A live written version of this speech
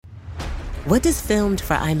What does filmed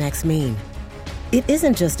for IMAX mean? It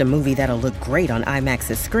isn't just a movie that'll look great on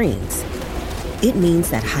IMAX's screens. It means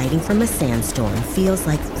that hiding from a sandstorm feels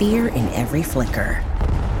like fear in every flicker.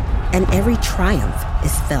 And every triumph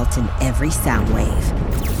is felt in every sound wave.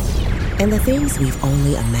 And the things we've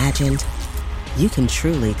only imagined, you can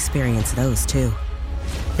truly experience those too.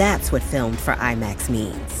 That's what filmed for IMAX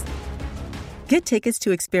means. Get tickets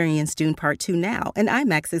to experience Dune Part 2 now and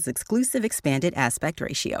IMAX's exclusive expanded aspect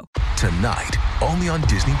ratio. Tonight, only on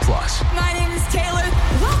Disney+. My name is Taylor.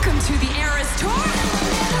 Welcome to the Eras Tour.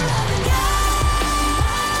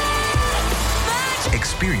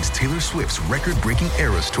 Experience Taylor Swift's record-breaking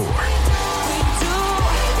Eras Tour.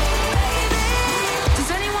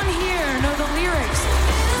 Does anyone here know the lyrics?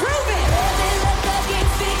 Prove it!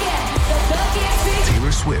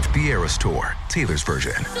 Taylor Swift, the Eras Tour, Taylor's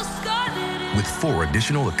version. With 4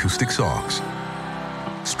 additional acoustic songs.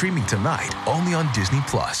 Streaming tonight, only on Disney+.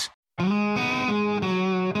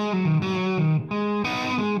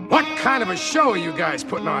 What kind of a show are you guys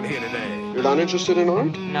putting on here today? You're not interested in art?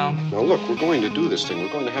 No. Now look, we're going to do this thing.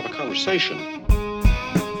 We're going to have a conversation.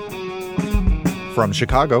 From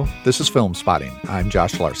Chicago, this is Film Spotting. I'm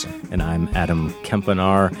Josh Larson. And I'm Adam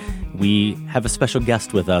Kempenaar. We have a special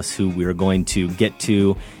guest with us who we're going to get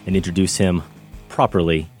to and introduce him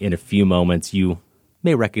properly in a few moments. You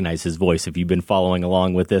may recognize his voice if you've been following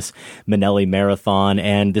along with this Minnelli Marathon,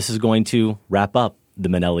 and this is going to wrap up the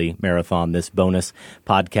Minnelli Marathon, this bonus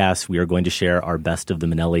podcast. We are going to share our Best of the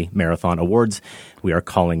Minnelli Marathon awards. We are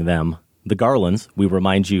calling them the Garlands. We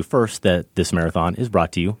remind you first that this marathon is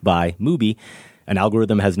brought to you by Mubi. An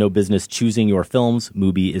algorithm has no business choosing your films.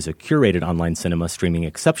 Mubi is a curated online cinema streaming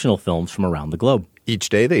exceptional films from around the globe. Each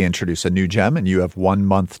day they introduce a new gem, and you have 1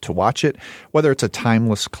 month to watch it. Whether it's a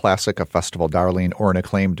timeless classic, a festival darling, or an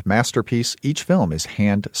acclaimed masterpiece, each film is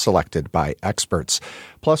hand-selected by experts.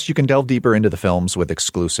 Plus, you can delve deeper into the films with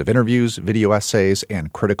exclusive interviews, video essays,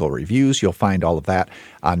 and critical reviews. You'll find all of that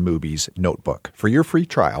on Mubi's Notebook. For your free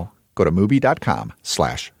trial, go to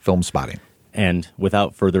Mubi.com/filmspotting. And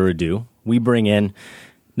without further ado, we bring in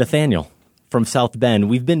Nathaniel from South Bend.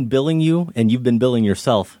 We've been billing you, and you've been billing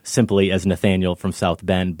yourself simply as Nathaniel from South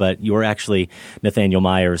Bend, but you're actually Nathaniel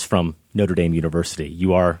Myers from Notre Dame University.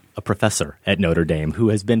 You are a professor at Notre Dame who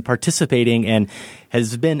has been participating and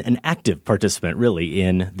has been an active participant, really,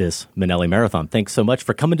 in this Minnelli Marathon. Thanks so much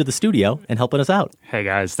for coming to the studio and helping us out. Hey,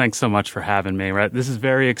 guys. Thanks so much for having me. This is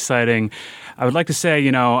very exciting. I would like to say,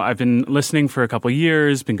 I've been listening for a couple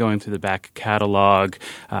years, been going through the back catalog.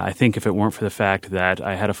 I think if it weren't for the fact that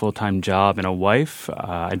I had a full-time job and a wife,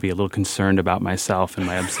 I'd be a little concerned about myself and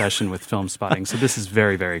my obsession with film spotting. So this is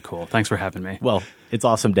very, very cool. Thanks for having me. Well, it's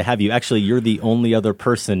awesome to have you. Actually, you're the only other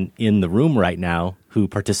person in the room right now who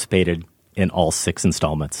participated in all 6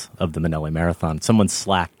 installments of the Minnelli Marathon. Someone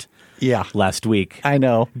slacked last week. I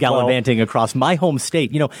know. Gallivanting across my home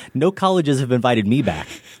state. No colleges have invited me back,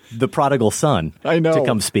 the prodigal son, I know, to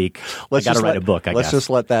come speak. I got to write a book, I guess. Let's just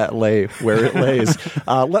let that lay where it lays.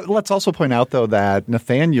 Let's also point out, though, that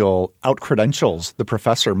Nathaniel out-credentials the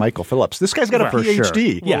professor, Michael Phillips. This guy's got a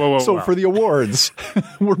PhD. Sure. Yeah. So for the awards,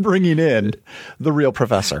 we're bringing in the real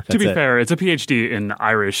professor. To be fair, it's a PhD in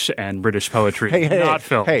Irish and British poetry, not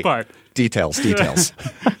film. But Details.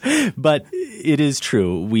 But it is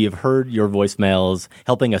true. We have heard your voicemails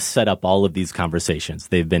helping us set up all of these conversations.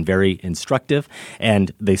 They've been very instructive,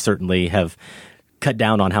 and they certainly have cut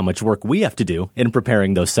down on how much work we have to do in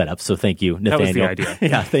preparing those setups. So thank you, Nathaniel. That was the idea.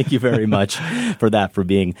 Yeah, thank you very much for that, for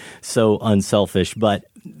being so unselfish. But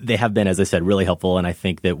they have been, as I said, really helpful, and I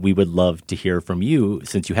think that we would love to hear from you,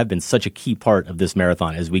 since you have been such a key part of this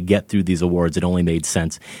marathon. As we get through these awards, it only made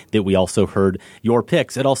sense that we also heard your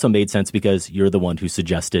picks. It also made sense because you're the one who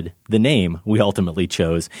suggested the name we ultimately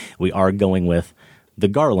chose. We are going with the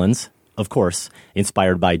Garlands, of course,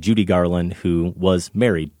 inspired by Judy Garland, who was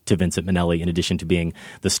married to Vincent Minnelli, in addition to being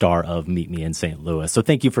the star of Meet Me in St. Louis. So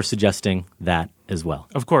thank you for suggesting that as well.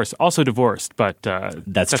 Of course, also divorced, but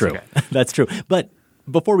that's true. Okay. That's true. But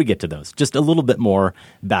before we get to those, just a little bit more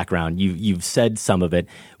background. You've said some of it.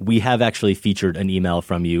 We have actually featured an email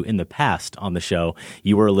from you in the past on the show.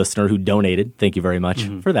 You were a listener who donated. Thank you very much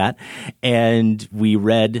for that. And we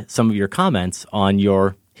read some of your comments on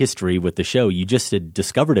your history with the show. You just had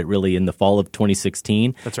discovered it really in the fall of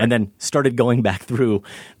 2016. That's right. And then started going back through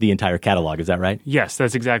the entire catalog. Is that right? Yes,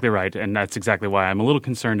 that's exactly right. And that's exactly why I'm a little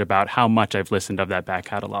concerned about how much I've listened of that back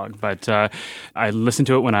catalog. But I listen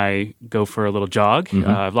to it when I go for a little jog.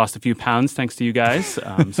 I've lost a few pounds thanks to you guys.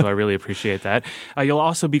 So I really appreciate that. You'll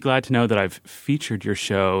also be glad to know that I've featured your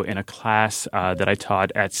show in a class that I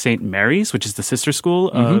taught at St. Mary's, which is the sister school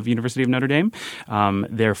of University of Notre Dame.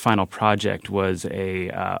 Their final project was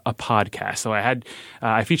a a podcast. So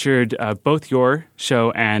I featured both your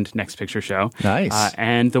show and Next Picture Show. Nice.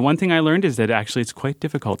 And the one thing I learned is that actually it's quite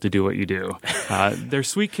difficult to do what you do. They're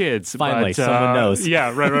sweet kids. Finally, but, someone knows.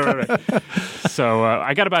 Yeah, right. So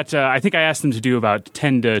I got about, I think I asked them to do about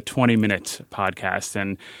 10 to 20-minute podcasts,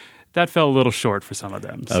 and that fell a little short for some of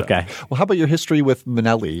them. So. Okay. Well, how about your history with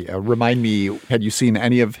Minnelli? Remind me, had you seen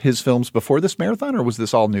any of his films before this marathon, or was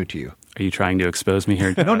this all new to you? Are you trying to expose me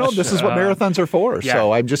here, Josh? No, this is what marathons are for, yeah.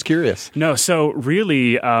 so I'm just curious. No, so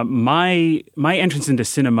really, my entrance into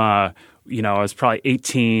cinema, I was probably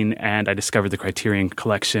 18 and I discovered the Criterion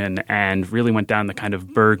Collection and really went down the kind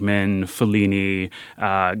of Bergman, Fellini,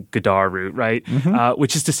 Godard route, right? Mm-hmm.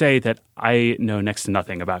 Which is to say that I know next to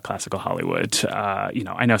nothing about classical Hollywood.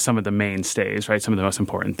 I know some of the mainstays, right? Some of the most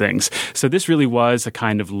important things. So this really was a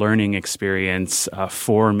kind of learning experience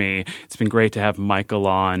for me. It's been great to have Michael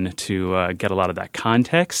on to get a lot of that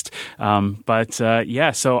context.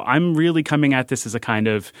 So I'm really coming at this as a kind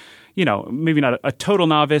of maybe not a total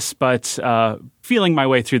novice, but feeling my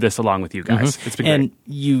way through this along with you guys. Mm-hmm. It's been great. And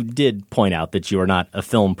you did point out that you are not a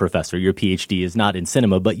film professor. Your PhD is not in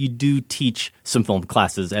cinema, but you do teach some film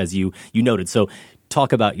classes, as you noted. So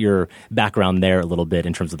talk about your background there a little bit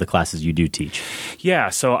in terms of the classes you do teach. Yeah,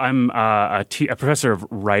 so I'm a professor of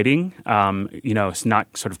writing. It's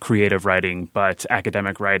not sort of creative writing, but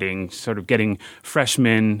academic writing. Sort of getting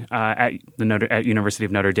freshmen at University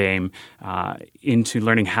of Notre Dame into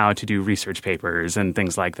learning how to do research papers and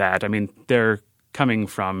things like that. I mean, they're coming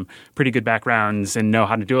from pretty good backgrounds and know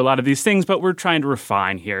how to do a lot of these things, but we're trying to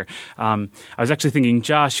refine here. I was actually thinking,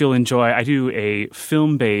 Josh, you'll enjoy, I do a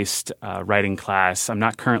film-based writing class. I'm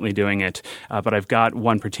not currently doing it, but I've got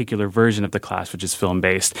one particular version of the class, which is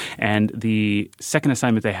film-based. And the second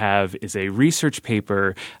assignment they have is a research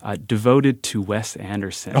paper devoted to Wes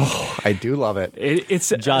Anderson. Oh, I do love it.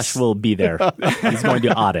 Josh will be there. He's going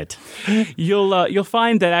to audit. You'll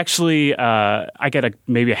find that actually I get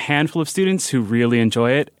maybe a handful of students who really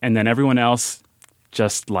enjoy it, and then everyone else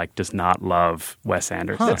just does not love Wes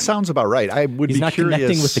Anderson. That sounds about right. I would be curious. He's not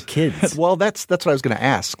connecting with the kids. Well, that's what I was going to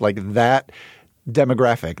ask. That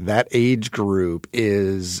demographic, that age group,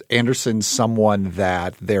 is Anderson someone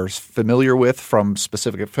that they're familiar with from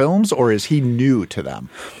specific films, or is he new to them?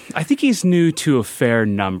 I think he's new to a fair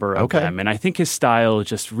number of them, and I think his style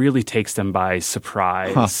just really takes them by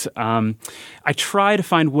surprise. I try to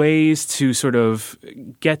find ways to sort of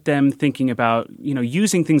get them thinking about,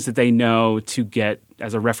 using things that they know to get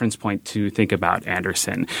as a reference point to think about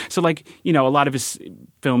Anderson. So a lot of his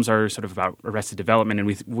films are sort of about Arrested Development, and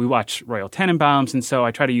we watch Royal Tenenbaums, and so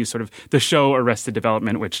I try to use sort of the show Arrested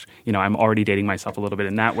Development, which, I'm already dating myself a little bit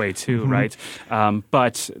in that way too, right?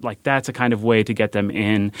 But that's a kind of way to get them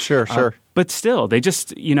in. Sure. But still, they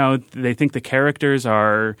just, they think the characters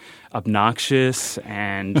are obnoxious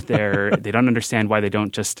and they don't understand why they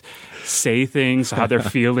don't just say things, how they're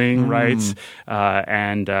feeling, right?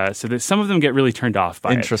 So some of them get really turned off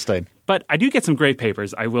by it. Interesting. But I do get some great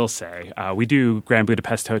papers, I will say. We do Grand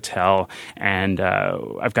Budapest Hotel, and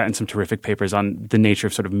I've gotten some terrific papers on the nature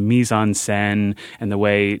of sort of mise-en-scène and the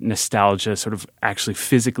way nostalgia sort of actually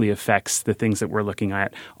physically affects the things that we're looking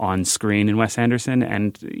at on screen in Wes Anderson.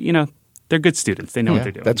 And, they're good students. They know what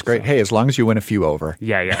they're doing. That's great. So. Hey, as long as you win a few over.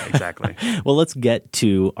 Yeah, exactly. Well, let's get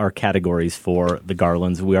to our categories for the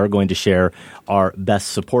Garlands. We are going to share our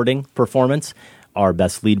best supporting performance, our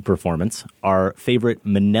best lead performance, our favorite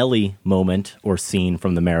Minnelli moment or scene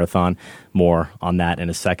from the marathon. More on that in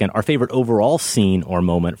a second. Our favorite overall scene or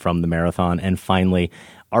moment from the marathon. And finally,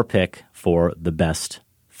 our pick for the best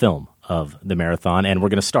film of the marathon. And we're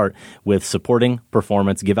going to start with supporting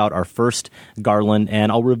performance, give out our first Garland,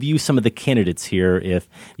 and I'll review some of the candidates here. If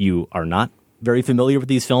you are not very familiar with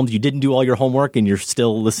these films, you didn't do all your homework and you're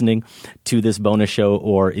still listening to this bonus show,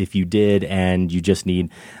 or if you did and you just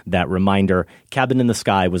need that reminder, Cabin in the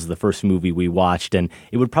Sky was the first movie we watched, and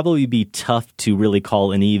it would probably be tough to really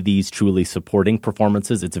call any of these truly supporting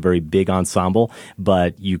performances. It's a very big ensemble,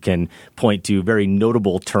 but you can point to very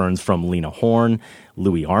notable turns from Lena Horne,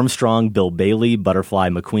 Louis Armstrong, Bill Bailey, Butterfly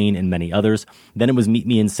McQueen, and many others. Then it was Meet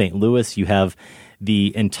Me in St. Louis. You have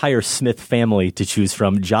the entire Smith family to choose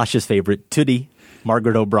from. Josh's favorite, Tootie,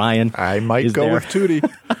 Margaret O'Brien. I might go with Tootie.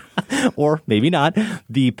 Or maybe not.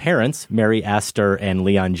 The parents, Mary Astor and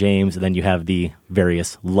Leon James. And then you have the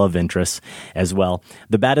various love interests as well.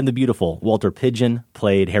 The Bad and the Beautiful. Walter Pidgeon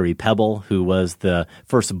played Harry Pebble, who was the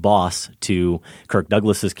first boss to Kirk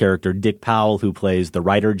Douglas's character, Dick Powell, who plays the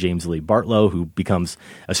writer, James Lee Bartlow, who becomes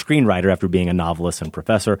a screenwriter after being a novelist and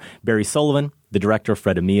professor. Barry Sullivan, the director,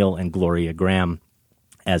 Fred Emile, and Gloria Graham.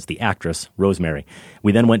 as the actress, Rosemary.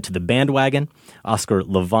 We then went to The Bandwagon. Oscar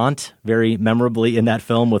Levant, very memorably in that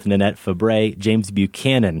film with Nanette Fabray. James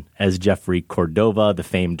Buchanan as Jeffrey Cordova, the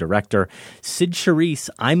famed director. Sid Charisse,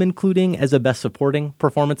 I'm including as a Best Supporting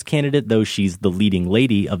Performance candidate, though she's the leading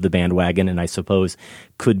lady of The Bandwagon, and I suppose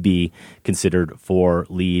could be considered for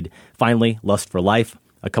lead. Finally, Lust for Life.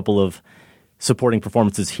 A couple of supporting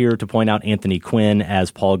performances here to point out: Anthony Quinn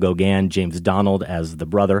as Paul Gauguin, James Donald as the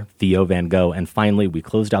brother, Theo Van Gogh. And finally, we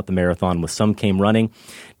closed out the marathon with Some Came Running.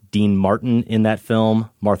 Dean Martin in that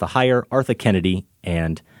film, Martha Heyer, Arthur Kennedy,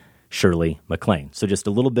 and Shirley MacLaine. So just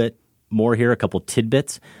a little bit more here, a couple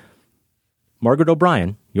tidbits. Margaret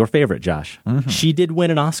O'Brien, your favorite, Josh, she did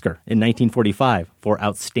win an Oscar in 1945 for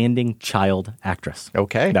Outstanding Child Actress.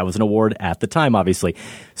 Okay. That was an award at the time, obviously.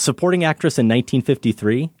 Supporting actress in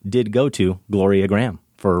 1953 did go to Gloria Graham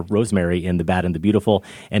for Rosemary in The Bad and the Beautiful.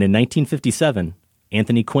 And in 1957,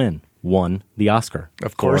 Anthony Quinn won the Oscar.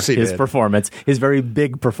 Of course he did. His performance, his very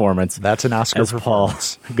big performance. That's an Oscar as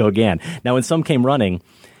performance. Paul Gauguin. Now, when Some Came Running,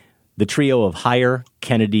 the trio of Heyer,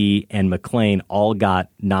 Kennedy, and MacLaine all got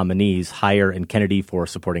nominees, Heyer and Kennedy for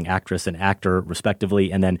supporting actress and actor,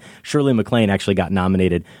 respectively, and then Shirley MacLaine actually got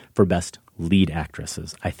nominated for Best Lead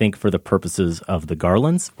Actresses. I think for the purposes of the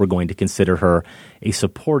Garlands, we're going to consider her a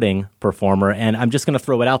supporting performer, and I'm just going to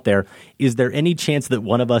throw it out there. Is there any chance that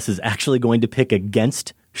one of us is actually going to pick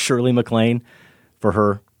against Shirley MacLaine for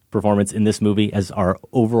her performance in this movie as our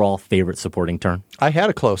overall favorite supporting turn? I had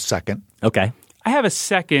a close second. Okay. I have a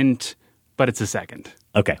second, but it's a second.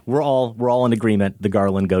 Okay, we're all in agreement. The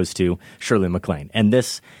Garland goes to Shirley MacLaine. And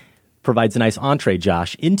this provides a nice entree,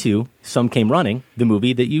 Josh, into Some Came Running, the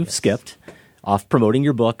movie that you skipped, off promoting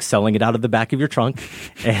your book, selling it out of the back of your trunk.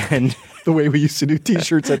 And The way we used to do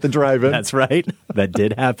T-shirts at the drive-in. That's right. That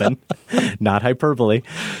did happen. Not hyperbole.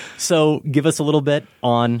 So give us a little bit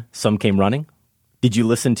on Some Came Running. Did you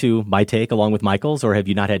listen to my take along with Michael's, or have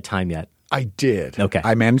you not had time yet? I did. Okay.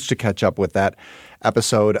 I managed to catch up with that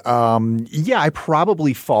episode. I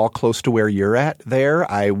probably fall close to where you're at there.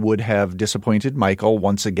 I would have disappointed Michael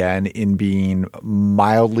once again in being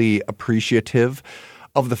mildly appreciative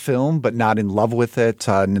of the film, but not in love with it.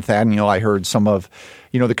 Nathaniel, I heard some of,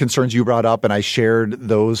 the concerns you brought up, and I shared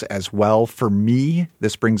those as well. For me,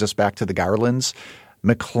 this brings us back to the Garlands.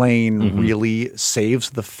 MacLaine really saves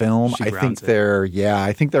the film. I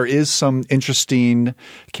think there is some interesting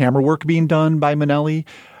camera work being done by Minnelli.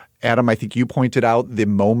 Adam, I think you pointed out the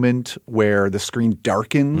moment where the screen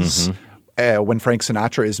darkens when Frank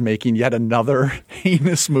Sinatra is making yet another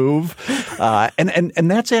heinous move. And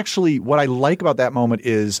that's actually what I like about that moment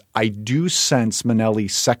is I do sense Minnelli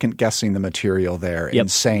second-guessing the material there and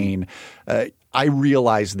saying, I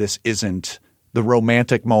realize this isn't the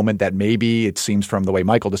romantic moment that maybe it seems from the way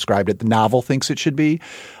Michael described it, the novel thinks it should be,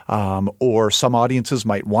 or some audiences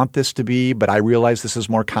might want this to be, but I realize this is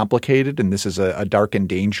more complicated and this is a dark and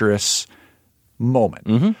dangerous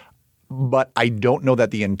moment. But I don't know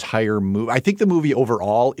that the entire movie – I think the movie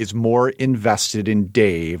overall is more invested in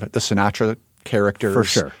Dave, the Sinatra character's for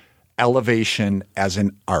sure. elevation as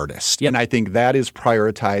an artist. Yep. And I think that is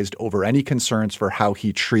prioritized over any concerns for how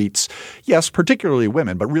he treats, yes, particularly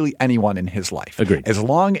women, but really anyone in his life. Agreed. As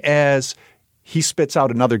long as he spits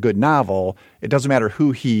out another good novel, it doesn't matter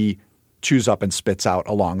who he chews up and spits out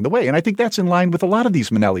along the way. And I think that's in line with a lot of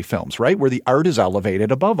these Minnelli films, right, where the art is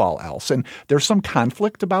elevated above all else. And there's some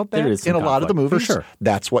conflict about that in a lot of the movies. For sure.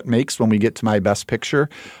 That's what makes, when we get to my best picture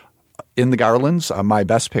in the Garlands, my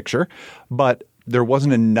best picture. But there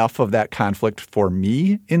wasn't enough of that conflict for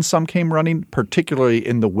me in Some Came Running, particularly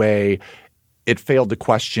in the way it failed to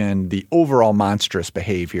question the overall monstrous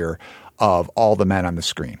behavior of all the men on the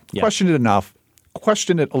screen. Yeah.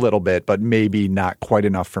 Questioned it a little bit, but maybe not quite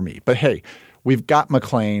enough for me. But hey, we've got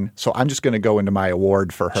MacLaine, so I'm just going to go into my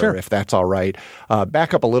award for her, if that's all right.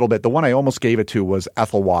 Back up a little bit. The one I almost gave it to was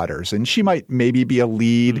Ethel Waters, and she might maybe be a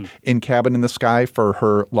lead in Cabin in the Sky for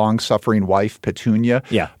her long-suffering wife, Petunia.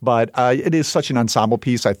 Yeah. But it is such an ensemble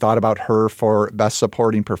piece. I thought about her for Best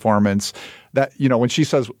Supporting Performance that, when she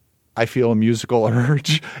says, I feel a musical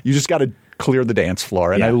urge, you just got to clear the dance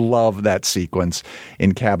floor. And I love that sequence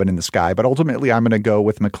in Cabin in the Sky. But ultimately, I'm going to go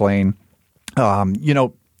with MacLaine.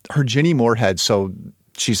 Her Ginny Moorhead, so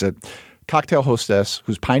she's a cocktail hostess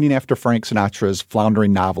who's pining after Frank Sinatra's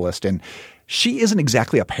floundering novelist. And she isn't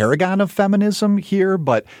exactly a paragon of feminism here,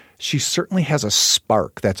 but she certainly has a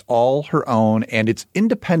spark that's all her own, and it's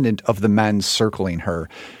independent of the men circling her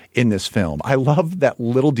in this film. I love that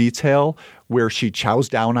little detail where she chows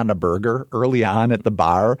down on a burger early on at the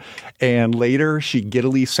bar, and later she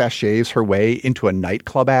giddily sachets her way into a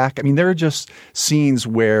nightclub act. I mean, there are just scenes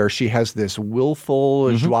where she has this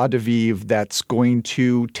willful joie de vivre that's going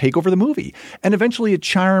to take over the movie. And eventually it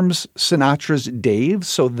charms Sinatra's Dave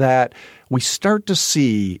so that we start to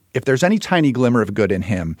see if there's any tiny glimmer of good in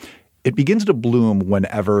him, it begins to bloom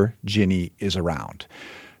whenever Ginny is around.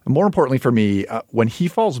 More importantly for me, when he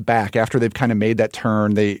falls back after they've kind of made that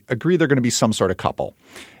turn, they agree they're going to be some sort of couple.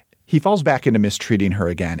 He falls back into mistreating her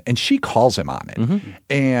again, and she calls him on it.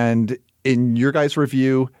 And in your guys'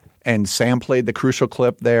 review, and Sam played the crucial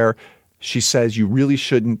clip there, she says, you really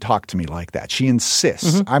shouldn't talk to me like that. She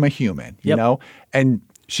insists, I'm a human, you know? And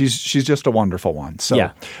she's just a wonderful one. So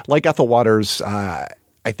like Ethel Waters,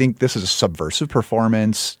 I think this is a subversive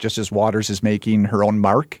performance, just as Waters is making her own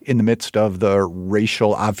mark in the midst of the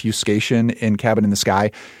racial obfuscation in Cabin in the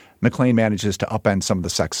Sky. McClane manages to upend some of the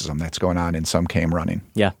sexism that's going on in Some Came Running.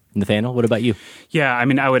 Yeah. Nathaniel, what about you? Yeah, I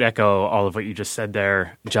mean, I would echo all of what you just said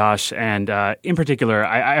there, Josh. And in particular,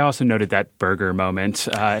 I also noted that burger moment.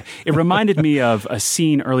 It reminded me of a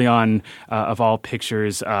scene early on of all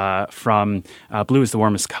pictures from Blue is the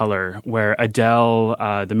Warmest Color, where Adele,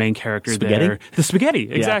 the main character there. The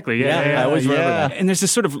spaghetti, exactly. I always remember that. And there's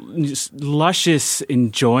this sort of just luscious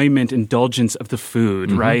enjoyment, indulgence of the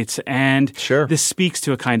food, right? And this speaks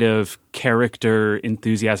to a kind of character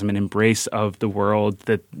enthusiasm and embrace of the world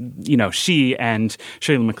that, you know, she and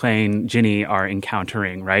Shirley MacLaine, Ginny, are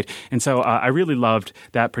encountering, right? And so I really loved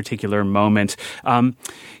that particular moment.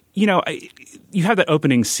 You know, you have that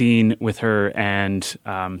opening scene with her and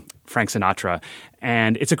Frank Sinatra,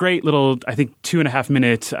 and it's a great little, I think, 2.5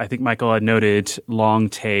 minute, I think Michael had noted, long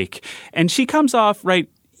take. And she comes off, right,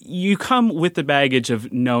 you come with the baggage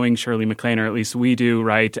of knowing Shirley MacLaine, or at least we do,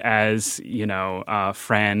 right, as, you know,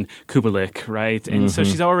 Fran Kubelik, right? And so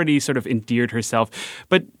she's already sort of endeared herself.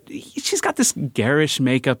 But she's got this garish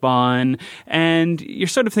makeup on, and you're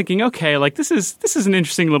sort of thinking, okay, like this is an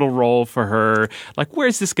interesting little role for her. Like,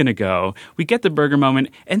 where's this going to go? We get the burger moment,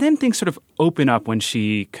 and then things sort of open up when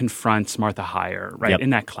she confronts Martha Heyer, right, in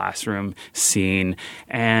that classroom scene.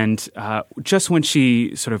 And just when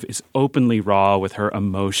she sort of is openly raw with her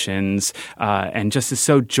emotions, and just is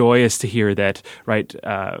so joyous to hear that, right,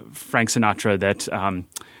 Frank Sinatra, that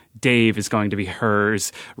Dave is going to be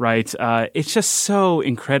hers, right? It's just so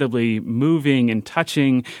incredibly moving and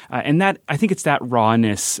touching. And that, I think it's that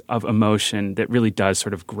rawness of emotion that really does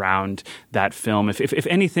sort of ground that film. If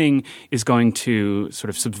anything is going to sort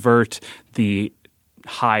of subvert the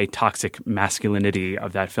high toxic masculinity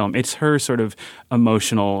of that film, it's her sort of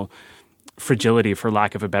emotional fragility, for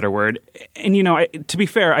lack of a better word. And, you know, to be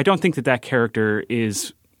fair, I don't think that character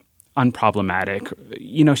is unproblematic.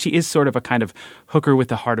 You know, she is sort of a kind of hooker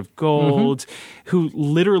with a heart of gold who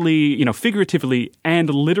literally, you know, figuratively and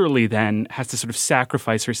literally then has to sort of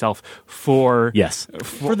sacrifice herself for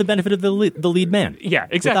the benefit of the lead man. Yeah,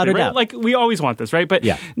 exactly. Without a doubt. Like, we always want this, right? But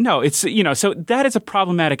no, it's, you know, so that is a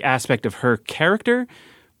problematic aspect of her character.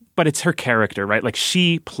 But it's her character, right? Like,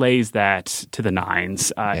 she plays that to the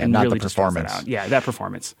nines, and not really the just draws performance. that out. Yeah, that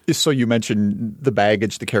performance. So you mentioned the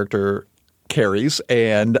baggage the character carries,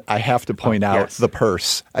 and I have to point out the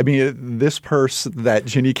purse. I mean, this purse that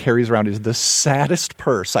Ginny carries around is the saddest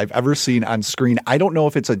purse I've ever seen on screen. I don't know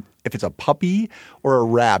if it's a puppy or a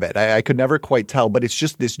rabbit. I could never quite tell, but it's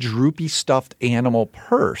just this droopy stuffed animal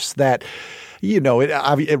purse that, you know,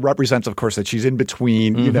 it represents, of course, that she's in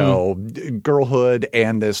between, you know, girlhood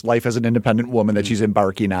and this life as an independent woman that she's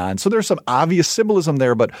embarking on. So there's some obvious symbolism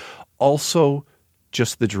there, but also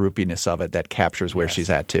just the droopiness of it that captures where she's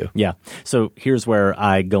at too. Yeah. So here's where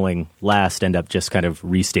I, going last, end up just kind of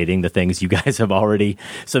restating the things you guys have already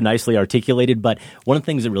so nicely articulated. But one of the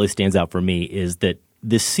things that really stands out for me is that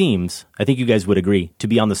this seems, I think you guys would agree, to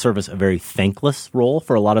be on the surface a very thankless role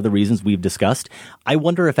for a lot of the reasons we've discussed. I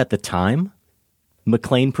wonder if at the time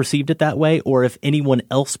MacLaine perceived it that way, or if anyone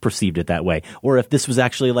else perceived it that way, or if this was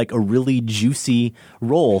actually like a really juicy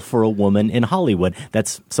role for a woman in Hollywood.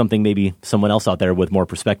 That's something maybe someone else out there with more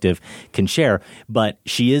perspective can share. But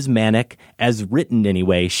she is manic, as written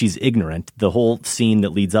anyway. She's ignorant. The whole scene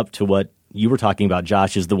that leads up to what you were talking about,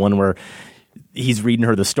 Josh, is the one where he's reading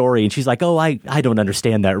her the story, and she's like, "Oh, I don't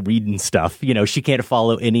understand that reading stuff." You know, she can't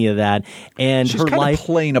follow any of that. And she's her kind life, of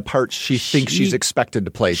playing a part she thinks she's expected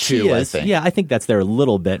to play too, I think. Yeah, I think that's there a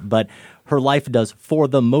little bit. But her life does, for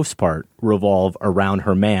the most part, revolve around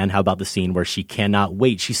her man. How about the scene where she cannot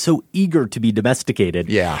wait? She's so eager to be domesticated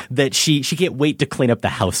that she can't wait to clean up the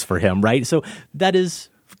house for him, right? So that is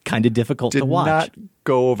kind of difficult to watch. Did not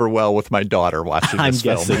go over well with my daughter watching this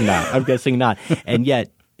film. I'm guessing not. And yet,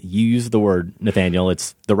 you use the word, Nathaniel,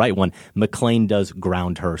 it's the right one. McClane does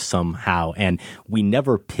ground her somehow, and we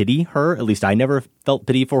never pity her. At least I never felt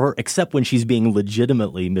pity for her, except when she's being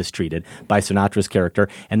legitimately mistreated by Sinatra's character.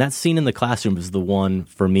 And that scene in the classroom is the one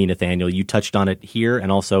for me, Nathaniel. You touched on it here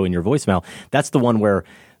and also in your voicemail. That's the one where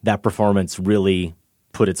that performance really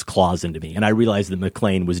put its claws into me. And I realized that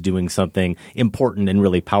McClane was doing something important and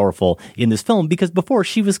really powerful in this film, because before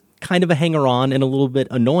she was kind of a hanger-on and a little bit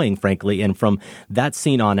annoying, frankly. And from that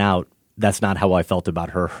scene on out, that's not how I felt about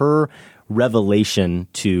her. Her revelation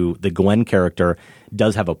to the Gwen character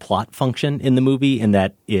does have a plot function in the movie, in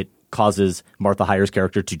that it causes Martha Heyer's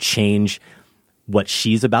character to change what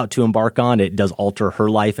she's about to embark on. It does alter her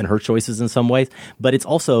life and her choices in some ways, but it's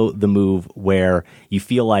also the move where you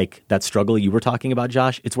feel like that struggle you were talking about,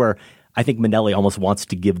 Josh. It's where I think Minnelli almost wants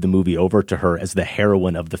to give the movie over to her as the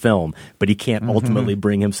heroine of the film, but he can't ultimately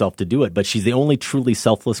bring himself to do it. But she's the only truly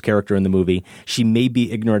selfless character in the movie. She may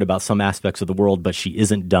be ignorant about some aspects of the world, but she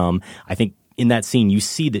isn't dumb. I think in that scene, you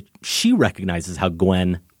see that she recognizes how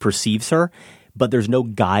Gwen perceives her, but there's no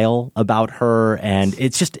guile about her, and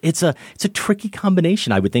it's a tricky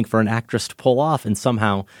combination, I would think, for an actress to pull off, and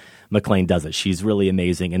somehow McClane does it. She's really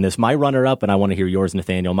amazing in this. My runner-up, and I want to hear yours,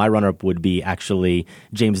 Nathaniel, my runner-up would be actually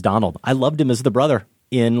James Donald. I loved him as the brother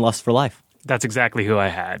in Lust for Life. That's exactly who I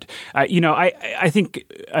had. I think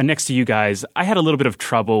next to you guys, I had a little bit of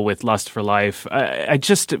trouble with Lust for Life.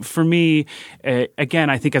 For me, again,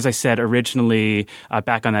 I think as I said originally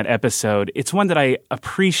back on that episode, it's one that I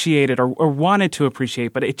appreciated or wanted to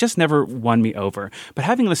appreciate, but it just never won me over. But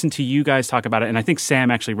having listened to you guys talk about it, and I think Sam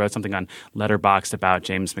actually wrote something on Letterboxd about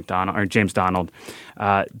James Donald,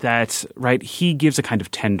 that right, he gives a kind of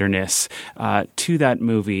tenderness to that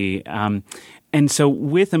movie. And so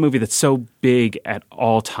with a movie that's so big at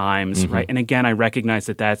all times, right? And again, I recognize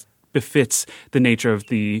that befits the nature of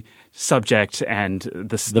the subject and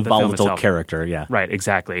the volatile character, yeah. Right,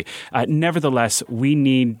 exactly. Nevertheless,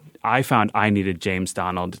 I found I needed James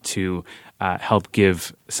Donald to help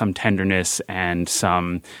give some tenderness and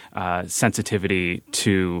some sensitivity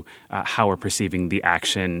to how we're perceiving the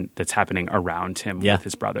action that's happening around him with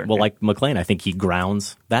his brother. Well, like McClane, I think he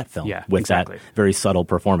grounds that film with exactly. that very subtle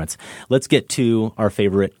performance. Let's get to our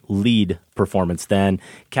favorite lead performance then.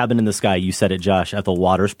 Cabin in the Sky, you said it, Josh. Ethel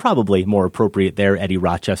Waters, probably more appropriate there. Eddie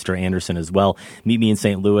Rochester Anderson as well. Meet Me in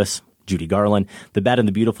St. Louis, Judy Garland. The Bad and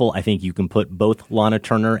the Beautiful, I think you can put both Lana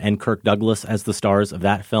Turner and Kirk Douglas as the stars of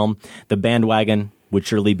that film. The Bandwagon would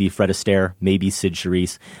surely be Fred Astaire, maybe Sid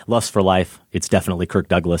Charisse. Lust for Life, it's definitely Kirk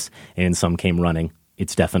Douglas, and Some Came Running,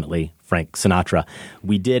 it's definitely Frank Sinatra.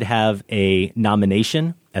 We did have a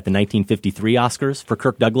nomination at the 1953 Oscars for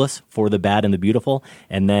Kirk Douglas for The Bad and the Beautiful,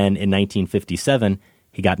 and then in 1957,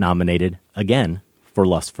 he got nominated again for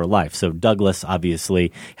Lust for Life. So Douglas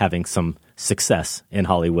obviously having some success in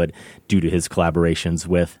Hollywood due to his collaborations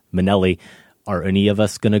with Minnelli. Are any of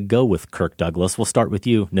us going to go with Kirk Douglas? We'll start with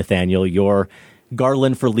you, Nathaniel, your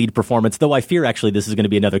Garland for lead performance, though I fear actually this is going to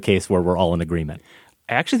be another case where we're all in agreement.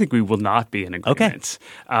 I actually think we will not be in agreement.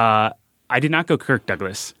 Okay. I did not go Kirk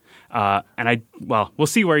Douglas. We'll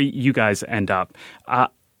see where you guys end up.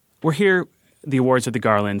 We're here, the awards are the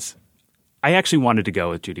Garlands. I actually wanted to go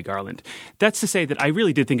with Judy Garland. That's to say that I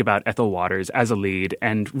really did think about Ethel Waters as a lead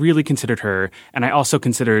and really considered her. And I also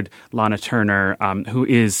considered Lana Turner, who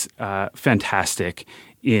is fantastic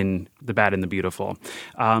in The Bad and the Beautiful.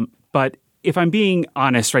 But if I'm being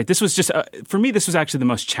honest, right, this was just, for me, this was actually the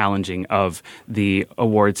most challenging of the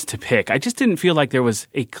awards to pick. I just didn't feel like there was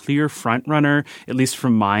a clear front runner, at least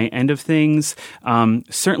from my end of things.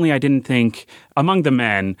 Certainly I didn't think, among the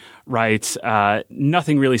men, right,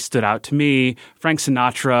 nothing really stood out to me. Frank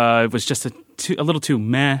Sinatra was just a little too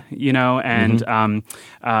meh, and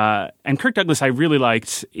Kirk Douglas I really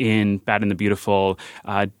liked in Bad and the Beautiful.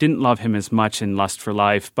 Didn't love him as much in Lust for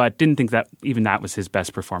Life, but didn't think that even that was his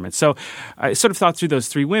best performance. So I sort of thought through those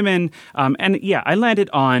three women, I landed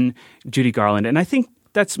on Judy Garland, and I think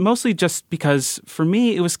that's mostly just because for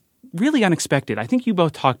me it was really unexpected. I think you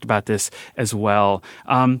both talked about this as well.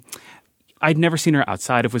 I'd never seen her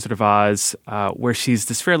outside of Wizard of Oz, where she's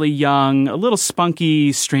this fairly young, a little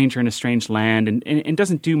spunky stranger in a strange land and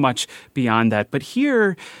doesn't do much beyond that. But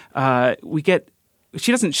here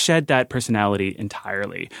she doesn't shed that personality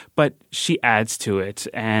entirely, but she adds to it.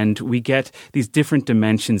 And we get these different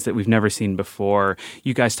dimensions that we've never seen before.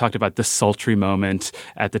 You guys talked about the sultry moment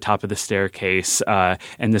at the top of the staircase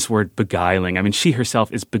and this word beguiling. I mean, she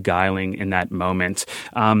herself is beguiling in that moment.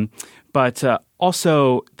 But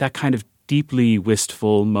also that kind of deeply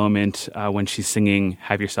wistful moment when she's singing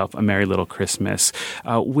Have Yourself a Merry Little Christmas,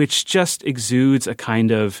 which just exudes a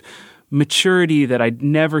kind of maturity that I'd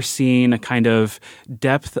never seen, a kind of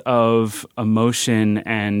depth of emotion.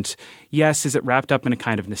 And yes, is it wrapped up in a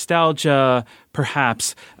kind of nostalgia?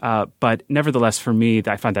 Perhaps. But nevertheless, for me,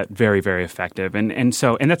 I find that very, very effective. And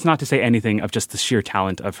that's not to say anything of just the sheer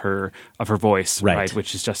talent of her voice, right?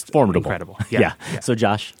 Which is just formidable. Incredible. Yeah. So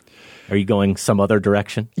Josh, are you going some other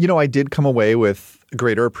direction? I did come away with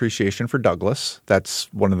greater appreciation for Douglas. That's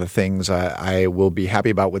one of the things I will be happy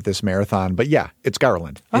about with this marathon. But yeah, it's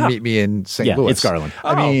Garland. And Meet Me in St. Louis. It's Garland.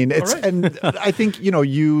 I mean, it's right. And I think,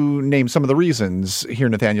 you name some of the reasons here,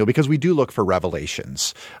 Nathaniel, because we do look for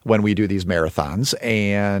revelations when we do these marathons.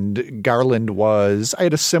 And Garland I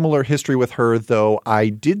had a similar history with her, though I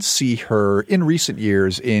did see her in recent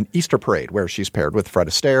years in Easter Parade, where she's paired with Fred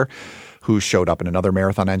Astaire, who showed up in another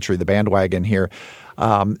marathon entry, the bandwagon here.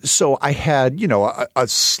 So I had, a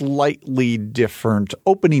slightly different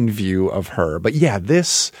opening view of her. But yeah,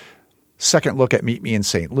 this second look at Meet Me in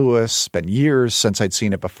St. Louis, been years since I'd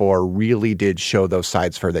seen it before, really did show those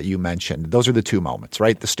sides for her that you mentioned. Those are the two moments,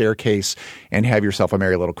 right? The staircase and Have Yourself a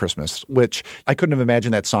Merry Little Christmas, which I couldn't have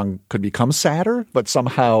imagined that song could become sadder, but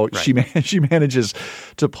somehow she manages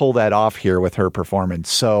to pull that off here with her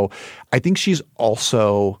performance. So I think she's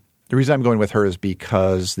also... The reason I'm going with her is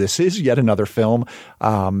because this is yet another film,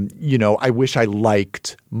 I wish I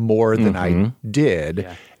liked more than I did.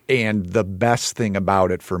 Yeah. And the best thing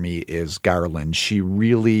about it for me is Garland. She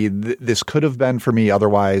really this could have been for me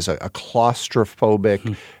otherwise a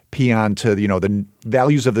claustrophobic peon to, the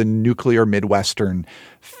values of the nuclear Midwestern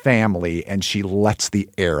family. And she lets the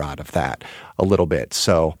air out of that a little bit.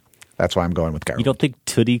 So that's why I'm going with Garland. You don't think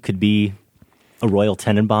Tootie could be a Royal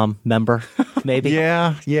Tenenbaum member, maybe?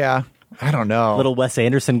 Yeah. I don't know. Little Wes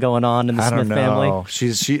Anderson going on in the Smith family.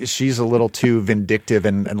 She's a little too vindictive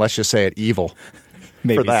and let's just say it, evil.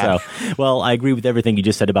 Maybe so. Well, I agree with everything you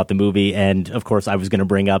just said about the movie. And of course, I was going to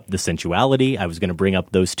bring up the sensuality. I was going to bring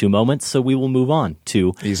up those two moments. So we will move on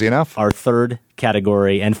to easy enough our third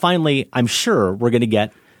category. And finally, I'm sure we're going to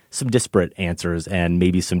get some disparate answers and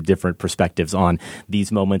maybe some different perspectives on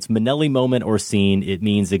these moments. Minnelli moment or scene, it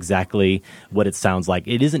means exactly what it sounds like.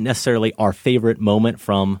 It isn't necessarily our favorite moment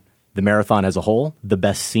from the marathon as a whole, the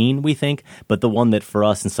best scene, we think, but the one that for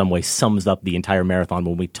us in some way sums up the entire marathon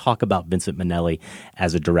when we talk about Vincent Minnelli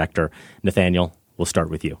as a director. Nathaniel, we'll start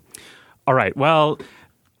with you. All right. Well,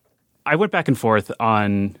 I went back and forth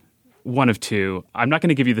on one of two. I'm not going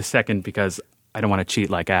to give you the second because I don't want to cheat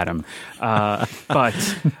like Adam.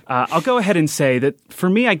 But I'll go ahead and say that for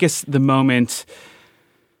me, I guess the moment...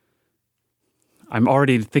 I'm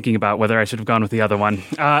already thinking about whether I should have gone with the other one.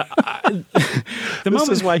 This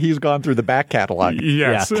is why he's gone through the back catalog.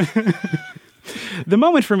 Yes. Yeah. The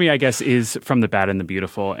moment for me, I guess, is from The Bad and the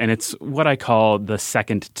Beautiful, and it's what I call the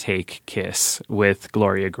second take kiss with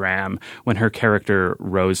Gloria Graham when her character,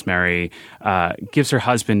 Rosemary, gives her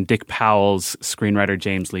husband, Dick Powell's screenwriter,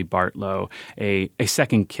 James Lee Bartlow, a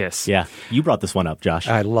second kiss. Yeah. You brought this one up, Josh.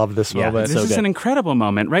 I love this moment. This is an incredible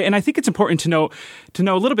moment, right? And I think it's important to know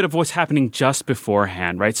a little bit of what's happening just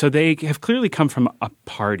beforehand, right? So they have clearly come from a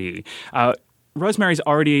party. Rosemary's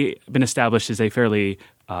already been established as a fairly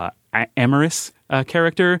amorous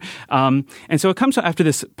character. And so it comes after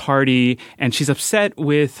this party, and she's upset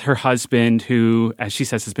with her husband, who, as she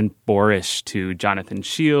says, has been boorish to Jonathan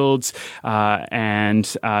Shields. And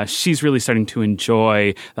she's really starting to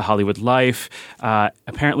enjoy the Hollywood life.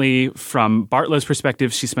 Apparently, from Bartlow's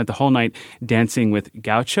perspective, she spent the whole night dancing with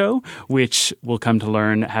Gaucho, which we'll come to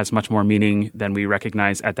learn has much more meaning than we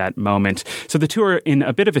recognize at that moment. So the two are in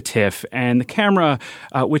a bit of a tiff, and the camera,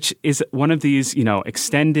 which is one of these,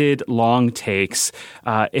 extended long takes,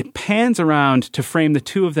 it pans around to frame the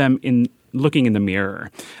two of them in looking in the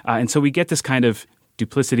mirror. And so we get this kind of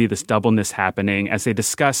duplicity, this doubleness happening as they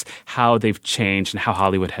discuss how they've changed and how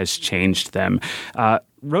Hollywood has changed them.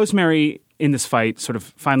 Rosemary, in this fight, sort of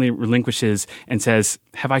finally relinquishes and says,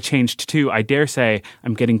 "Have I changed too? I dare say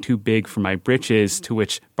I'm getting too big for my britches," to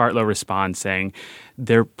which Bartlow responds saying,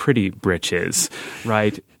 "They're pretty britches,"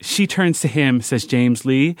 right? She turns to him, says, "James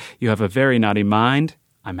Lee, you have a very naughty mind,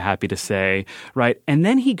 I'm happy to say," right? And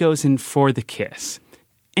then he goes in for the kiss.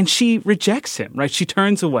 And she rejects him, right? She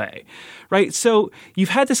turns away, right? So you've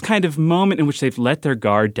had this kind of moment in which they've let their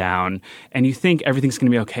guard down and you think everything's going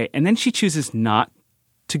to be okay. And then she chooses not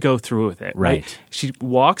to go through with it, right? She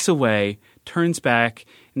walks away, turns back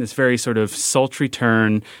in this very sort of sultry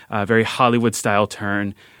turn, very Hollywood-style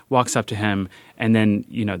turn, walks up to him, and then,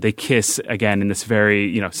 they kiss again in this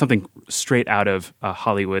very, something straight out of a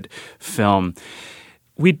Hollywood film.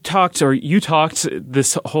 You talked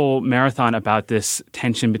this whole marathon about this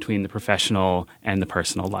tension between the professional and the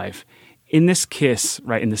personal life. In this kiss,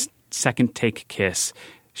 right, in this second take kiss,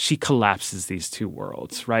 she collapses these two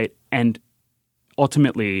worlds, right? And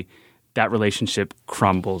ultimately, that relationship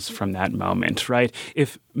crumbles from that moment, right?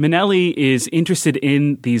 If Minnelli is interested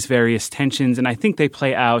in these various tensions, and I think they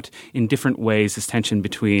play out in different ways, this tension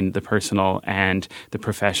between the personal and the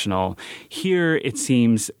professional, here it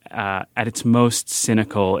seems at its most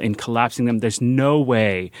cynical in collapsing them. There's no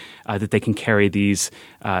way that they can carry these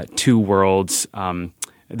two worlds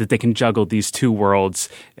that they can juggle these two worlds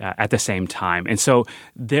at the same time. And so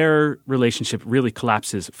their relationship really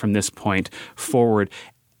collapses from this point forward.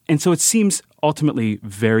 And so it seems ultimately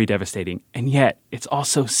very devastating. And yet it's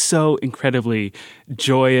also so incredibly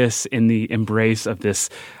joyous in the embrace of this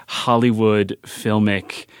Hollywood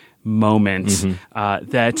filmic moment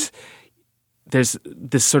that there's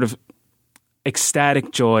this sort of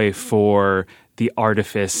ecstatic joy for the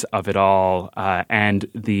artifice of it all and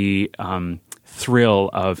the thrill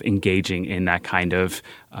of engaging in that kind of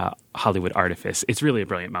Hollywood artifice. It's really a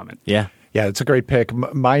brilliant moment. Yeah, it's a great pick.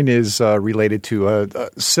 Mine is related to a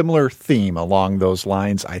similar theme along those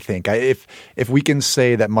lines, I think. If we can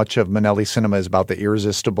say that much of Minnelli cinema is about the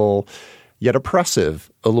irresistible yet oppressive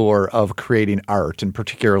allure of creating art, and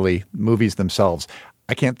particularly movies themselves,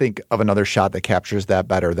 I can't think of another shot that captures that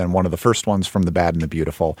better than one of the first ones from The Bad and the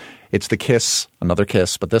Beautiful. It's the kiss, another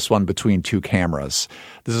kiss, but this one between two cameras.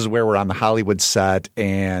 This is where we're on the Hollywood set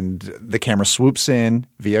and the camera swoops in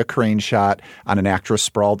via a crane shot on an actress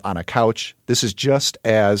sprawled on a couch. This is just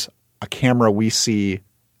as a camera we see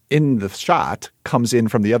in the shot comes in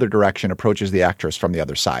from the other direction, approaches the actress from the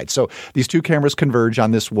other side. So these two cameras converge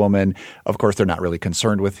on this woman. Of course, they're not really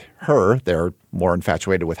concerned with her. They're more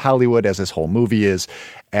infatuated with Hollywood, as this whole movie is,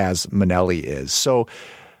 as Minnelli is. So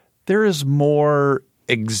there is more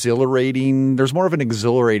exhilarating. There's more of an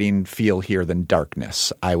exhilarating feel here than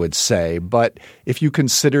darkness, I would say. But if you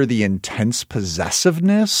consider the intense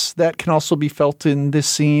possessiveness that can also be felt in this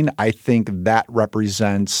scene, I think that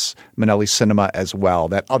represents Minnelli cinema as well.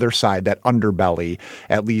 That other side, that underbelly,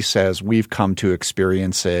 at least as we've come to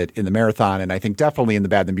experience it in the marathon. And I think definitely in The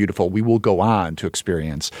Bad and the Beautiful, we will go on to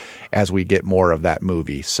experience as we get more of that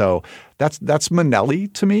movie. So that's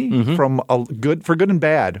Minnelli to me from for good and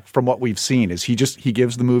bad from what we've seen is he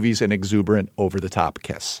gives the movies an exuberant over the top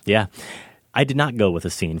kiss. Yeah. I did not go with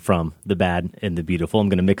a scene from The Bad and the Beautiful. I'm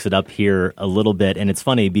going to mix it up here a little bit. And it's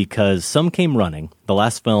funny because Some Came Running, the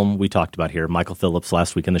last film we talked about here, Michael Phillips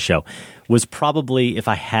last week in the show, was probably, if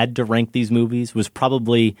I had to rank these movies, was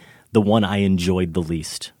probably the one I enjoyed the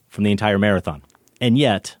least from the entire marathon. And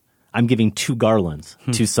yet I'm giving 2 Garlands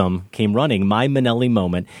to Some Came Running. My Minnelli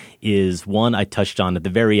moment is one I touched on at the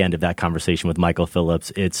very end of that conversation with Michael Phillips.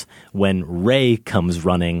 It's when Ray comes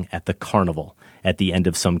running at the carnival at the end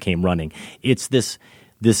of Some Came Running. It's this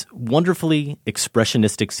wonderfully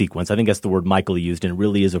expressionistic sequence. I think that's the word Michael used, and it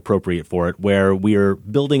really is appropriate for it, where we're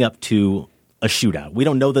building up to a shootout. We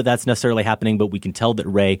don't know that that's necessarily happening, but we can tell that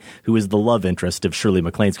Ray, who is the love interest of Shirley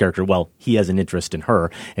MacLaine's character, well, he has an interest in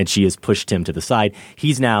her, and she has pushed him to the side.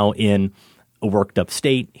 He's now in a worked up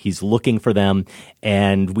state. He's looking for them,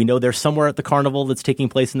 and we know they're somewhere at the carnival that's taking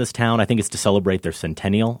place in this town. I think it's to celebrate their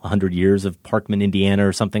centennial, 100 years of Parkman, Indiana,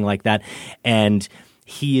 or something like that, and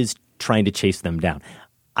he is trying to chase them down.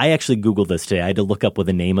 I actually Googled this today. I had to look up what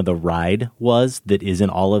the name of the ride was that is in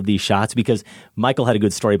all of these shots because Michael had a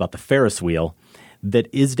good story about the Ferris wheel that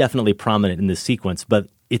is definitely prominent in this sequence, but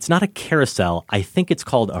it's not a carousel. I think it's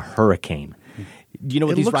called a hurricane. Do you know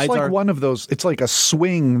what these rides are? It looks like one of those. It's like a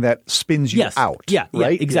swing that spins you out. Yeah,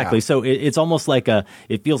 right? Exactly. Yeah. So it's almost like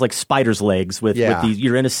it feels like spider's legs with these.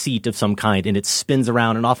 You're in a seat of some kind and it spins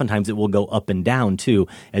around, and oftentimes it will go up and down too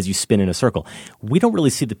as you spin in a circle. We don't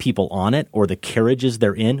really see the people on it or the carriages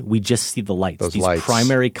they're in. We just see the lights. These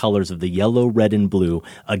primary colors of the yellow, red, and blue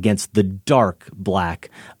against the dark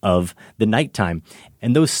black of the nighttime.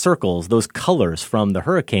 And those circles, those colors from the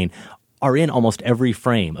hurricane are in almost every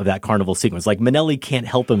frame of that carnival sequence. Like Minnelli can't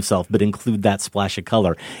help himself but include that splash of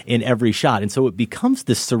color in every shot. And so it becomes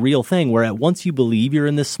this surreal thing where at once you believe you're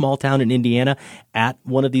in this small town in Indiana at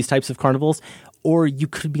one of these types of carnivals, or you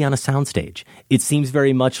could be on a soundstage. It seems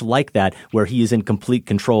very much like that, where he is in complete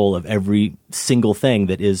control of every single thing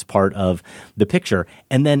that is part of the picture.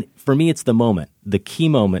 And then for me, it's the moment. The key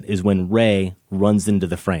moment is when Ray runs into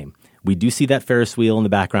the frame. We do see that Ferris wheel in the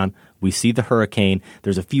background. We see the hurricane.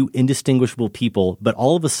 There's a few indistinguishable people, but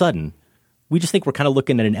all of a sudden, we just think we're kind of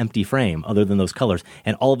looking at an empty frame other than those colors.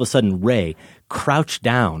 And all of a sudden, Ray, crouched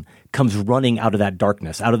down, comes running out of that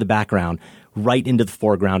darkness, out of the background, right into the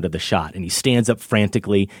foreground of the shot. And he stands up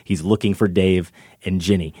frantically. He's looking for Dave and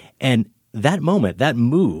Ginny. And that moment, that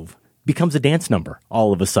move, becomes a dance number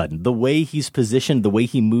all of a sudden. The way he's positioned, the way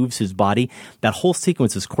he moves his body, that whole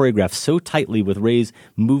sequence is choreographed so tightly with Ray's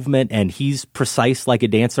movement, and he's precise like a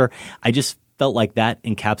dancer. I just felt like that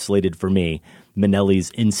encapsulated for me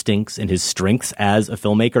Minnelli's instincts and his strengths as a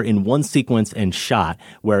filmmaker in one sequence and shot,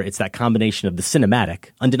 where it's that combination of the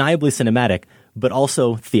cinematic, undeniably cinematic, but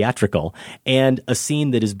also theatrical, and a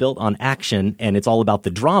scene that is built on action, and it's all about the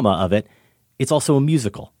drama of it. It's also a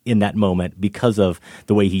musical in that moment because of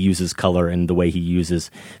the way he uses color and the way he uses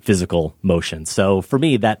physical motion. So for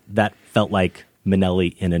me, that felt like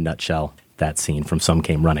Minnelli in a nutshell, that scene from Some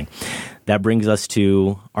Came Running. That brings us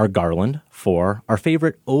to our Garland for our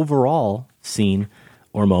favorite overall scene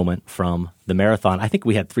or moment from the marathon. I think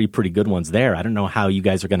we had 3 pretty good ones there. I don't know how you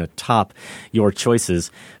guys are going to top your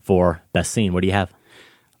choices for best scene. What do you have?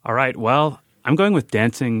 All right. Well, I'm going with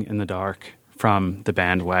Dancing in the Dark from The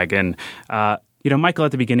Bandwagon. Michael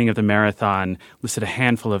at the beginning of the marathon listed a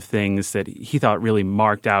handful of things that he thought really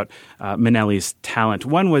marked out Minnelli's talent.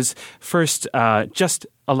 One was first just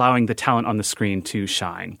allowing the talent on the screen to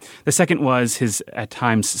shine. The second was his, at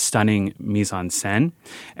times, stunning mise-en-scène.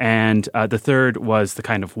 And the third was the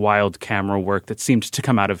kind of wild camera work that seemed to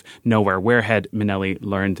come out of nowhere. Where had Minnelli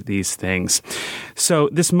learned these things? So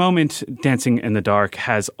this moment, Dancing in the Dark,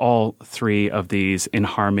 has all 3 of these in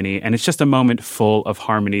harmony. And it's just a moment full of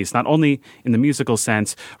harmonies, not only in the musical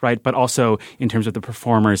sense, right, but also in terms of the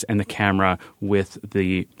performers and the camera with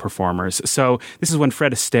the performers. So this is when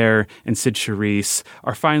Fred Astaire and Sid Charisse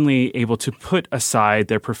are finally able to put aside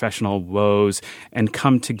their professional woes and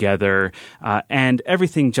come together, and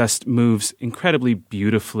everything just moves incredibly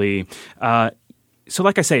beautifully. So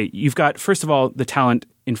like I say, you've got, first of all, the talent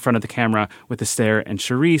in front of the camera with Astaire and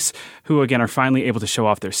Charisse, who, again, are finally able to show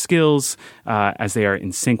off their skills as they are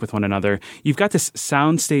in sync with one another. You've got this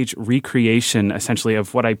soundstage recreation, essentially,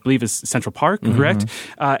 of what I believe is Central Park, correct?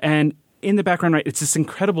 And in the background, right, it's this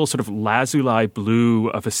incredible sort of lazuli blue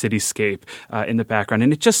of a cityscape in the background.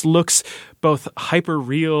 And it just looks both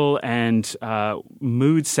hyper-real and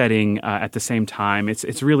mood-setting at the same time.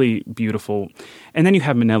 It's really beautiful. And then you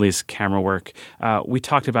have Minnelli's camera work. We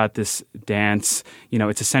talked about this dance.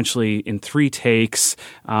 It's essentially in 3 takes,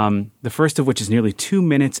 the first of which is nearly 2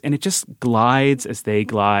 minutes, and it just glides as they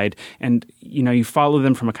glide. And, you follow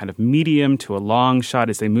them from a kind of medium to a long shot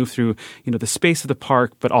as they move through, the space of the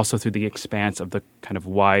park, but also through the expanse of the kind of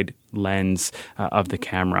wide lens of the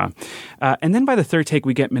camera. And then by the third take,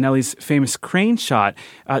 we get Minnelli's famous crane shot,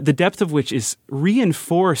 the depth of which is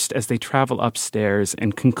reinforced as they travel upstairs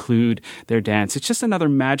and conclude their dance. It's just another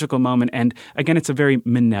magical moment. And again, it's a very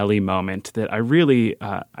Minnelli moment that I really,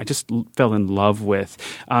 I just fell in love with.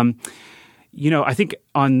 I think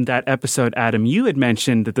on that episode, Adam, you had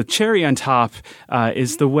mentioned that the cherry on top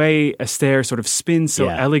is the way Astaire sort of spins so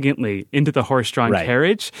elegantly into the horse-drawn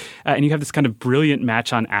carriage. And you have this kind of brilliant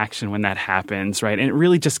match on action when that happens, right? And it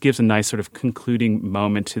really just gives a nice sort of concluding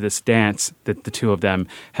moment to this dance that the 2 of them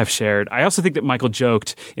have shared. I also think that Michael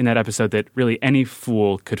joked in that episode that really any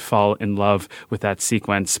fool could fall in love with that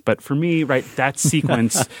sequence. But for me, right, that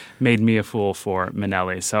sequence made me a fool for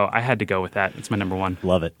Minnelli. So I had to go with that. It's my number 1.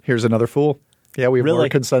 Love it. Here's another fool. Yeah, we have more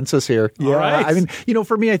consensus here. Yeah, right. I mean,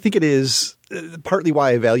 for me, I think it is partly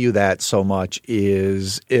why I value that so much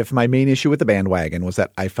is if my main issue with The Bandwagon was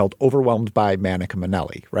that I felt overwhelmed by Manic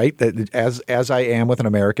Minnelli, right? That as I am with An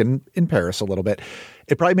American in Paris a little bit,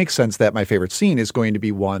 it probably makes sense that my favorite scene is going to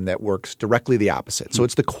be one that works directly the opposite. So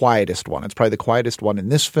it's the quietest one. It's probably the quietest one in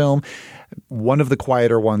this film, one of the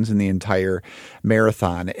quieter ones in the entire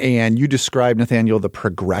marathon. And you described, Nathaniel, the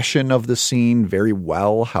progression of the scene very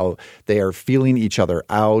well, how they are feeling each other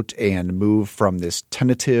out and move from this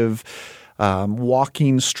tentative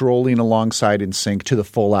walking, strolling alongside in sync to the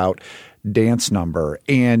full-out dance number.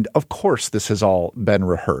 And of course, this has all been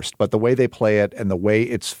rehearsed, but the way they play it and the way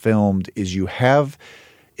it's filmed is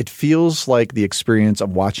it feels like the experience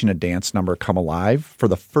of watching a dance number come alive for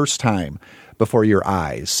the first time before your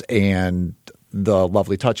eyes. And the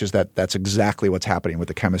lovely touch is that that's exactly what's happening with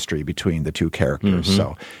the chemistry between the 2 characters.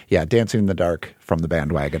 So yeah, Dancing in the Dark from The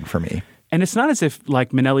Bandwagon for me. And it's not as if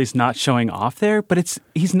like Minnelli's not showing off there, but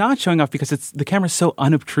he's not showing off because the camera's so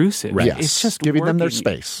unobtrusive. Right. Yes. It's just giving them their working.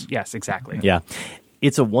 space. Yes, exactly. Yeah.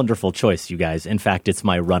 It's a wonderful choice, you guys. In fact, it's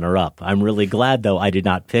my runner-up. I'm really glad, though, I did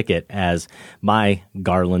not pick it as my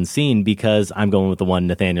Garland scene because I'm going with the one,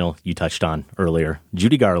 Nathaniel, you touched on earlier.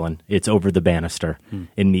 Judy Garland, It's Over the Banister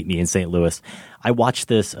in Meet Me in St. Louis. I watched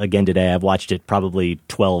this again today. I've watched it probably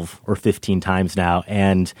 12 or 15 times now,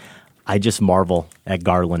 and I just marvel at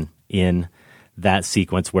Garland in that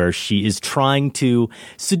sequence where she is trying to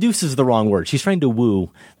seduce is the wrong word. She's trying to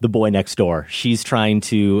woo the boy next door. She's trying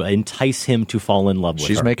to entice him to fall in love with her.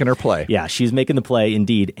 She's making her play. Yeah, she's making the play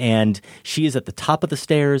indeed. And she is at the top of the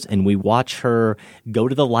stairs, and we watch her go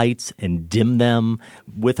to the lights and dim them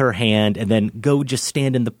with her hand, and then go just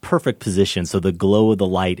stand in the perfect position so the glow of the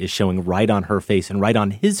light is showing right on her face and right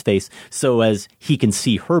on his face so as he can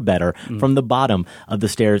see her better from the bottom of the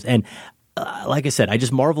stairs. And like I said, I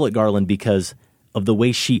just marvel at Garland because of the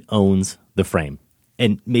way she owns the frame.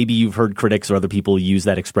 And maybe you've heard critics or other people use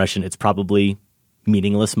that expression. It's probably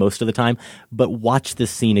meaningless most of the time. But watch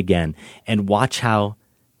this scene again and watch how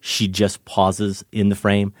she just pauses in the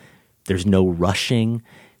frame. There's no rushing.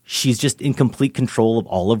 She's just in complete control of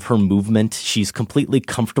all of her movement. She's completely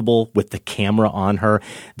comfortable with the camera on her,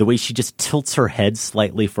 the way she just tilts her head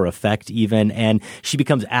slightly for effect even, and she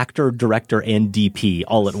becomes actor, director, and DP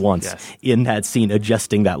all at once in that scene,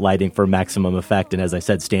 adjusting that lighting for maximum effect. And as I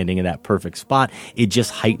said, standing in that perfect spot, it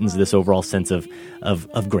just heightens this overall sense of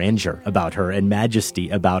grandeur about her and majesty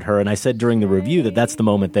about her. And I said during the review that that's the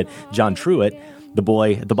moment that John Truitt, the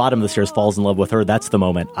boy at the bottom of the stairs, falls in love with her. That's the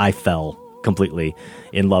moment I fell completely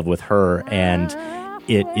in love with her, and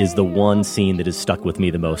it is the one scene that has stuck with me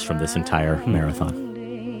the most from this entire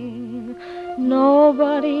marathon.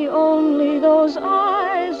 Nobody, only those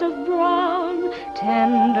eyes of brown,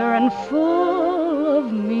 tender and full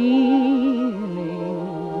of meaning,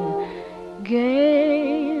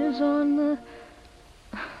 gaze on the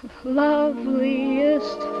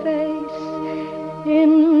loveliest face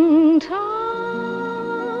in town.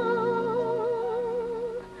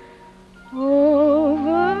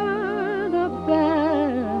 Over the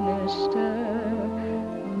banister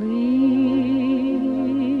leaning.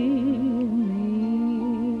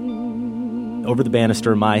 Over the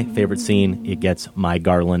banister, my favorite scene, it gets my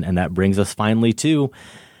Garland, and that brings us finally to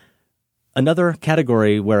another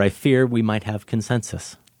category where I fear we might have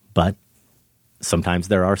consensus. But sometimes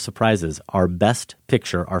there are surprises. Our best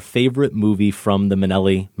picture, our favorite movie from the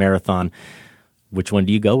Minnelli Marathon. Which one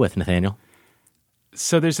do you go with, Nathaniel?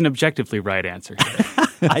 So there's an objectively right answer here.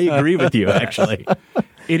 I agree with you, actually.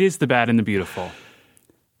 It is The Bad and the Beautiful.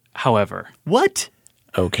 However. What?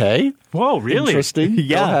 Okay. Whoa, really? Interesting.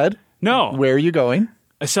 Yeah. Go ahead. No. Where are you going?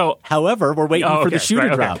 So, however, we're waiting for the shoe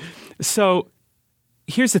to drop. So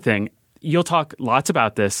here's the thing. You'll talk lots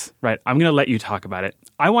about this, right? I'm going to let you talk about it.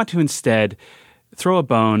 I want to instead throw a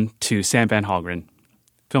bone to Sam Van Halgren,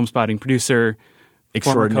 film spotting producer,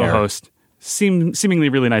 former co-host, seemingly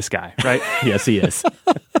really nice guy, right? Yes, he is.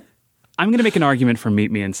 I'm going to make an argument for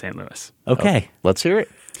Meet Me in St. Louis. Okay. Let's hear it.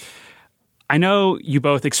 I know you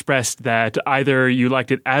both expressed that either you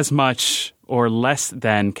liked it as much or less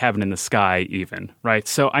than Cabin in the Sky even, right?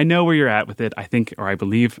 So I know where you're at with it, I think, or I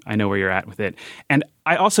believe I know where you're at with it. And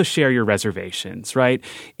I also share your reservations, right?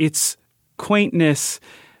 Its quaintness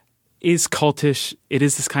is cultish. It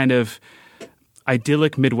is this kind of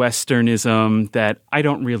idyllic Midwesternism that I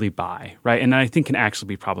don't really buy, right? And I think can actually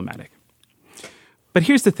be problematic. But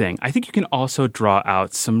here's the thing. I think you can also draw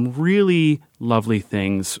out some really lovely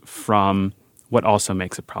things from what also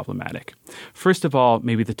makes it problematic. First of all,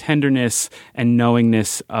 maybe the tenderness and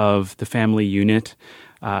knowingness of the family unit.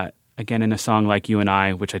 Again, in a song like You and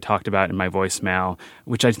I, which I talked about in my voicemail,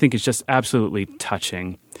 which I think is just absolutely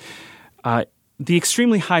touching. The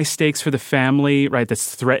extremely high stakes for the family, right,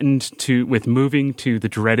 that's threatened with moving to the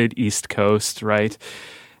dreaded East Coast, right?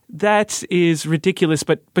 That is ridiculous,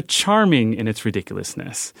 but charming in its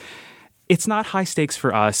ridiculousness. It's not high stakes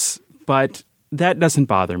for us, but that doesn't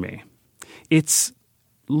bother me. It's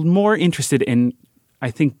more interested in,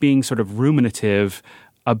 I think, being sort of ruminative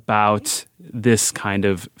about this kind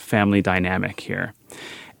of family dynamic here.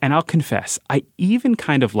 And I'll confess, I even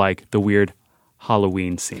kind of like the weird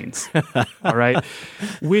Halloween scenes, all right?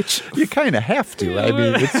 Which you kind of have to. I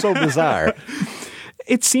mean, it's so bizarre.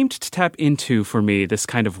 It seemed to tap into, for me, this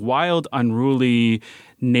kind of wild, unruly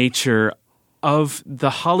nature of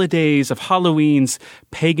the holidays, of Halloween's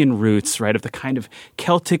pagan roots, right? Of the kind of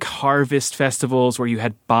Celtic harvest festivals where you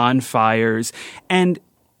had bonfires, and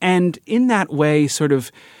in that way sort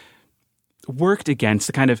of worked against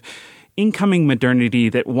the kind of incoming modernity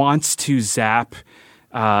that wants to zap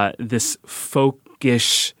this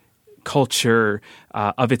folkish culture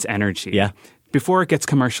of its energy. Yeah. Before it gets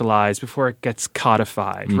commercialized, before it gets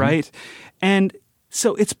codified, right? And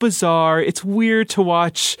so it's bizarre. It's weird to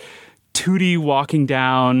watch Tootie walking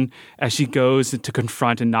down as she goes to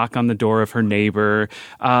confront and knock on the door of her neighbor.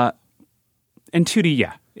 And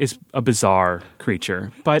Tootie, is a bizarre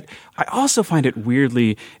creature. But I also find it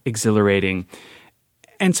weirdly exhilarating.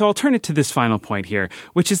 And so I'll turn it to this final point here,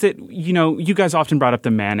 which is that, you know, you guys often brought up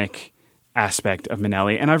the manic aspect of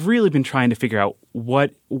Minnelli, and I've really been trying to figure out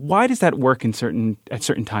why does that work at certain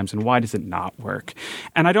times, and why does it not work?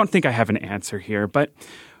 And I don't think I have an answer here, but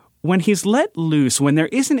when he's let loose, when there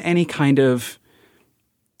isn't any kind of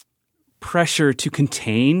pressure to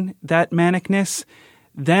contain that manicness,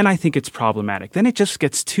 then I think it's problematic. Then it just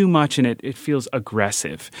gets too much and it feels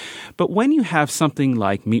aggressive. But when you have something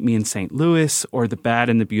like Meet Me in St. Louis or The Bad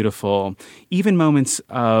and the Beautiful, even moments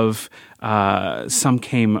of Some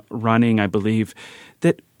Came Running, I believe,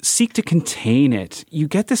 that seek to contain it, you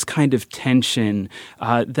get this kind of tension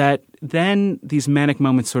that then these manic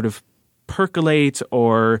moments sort of percolate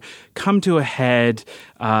or come to a head,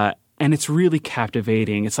 and it's really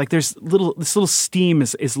captivating. It's like there's this little steam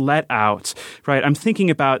is let out, right? I'm thinking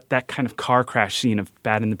about that kind of car crash scene of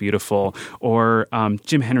Bad and the Beautiful, or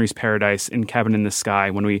Jim Henry's Paradise in Cabin in the Sky,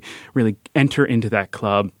 when we really enter into that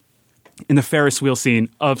club. In the Ferris wheel scene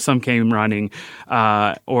of Some Came Running,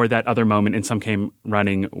 or that other moment in Some Came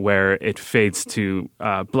Running where it fades to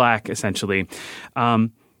black, essentially.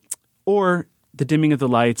 Or the dimming of the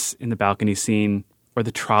lights in the balcony scene, or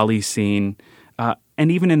the trolley scene, and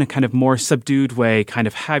even in a kind of more subdued way, kind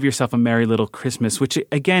of Have Yourself a Merry Little Christmas, which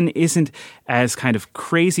again isn't as kind of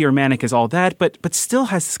crazy or manic as all that, but still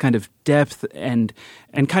has this kind of depth and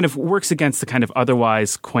kind of works against the kind of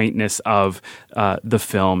otherwise quaintness of the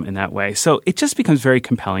film in that way. So it just becomes very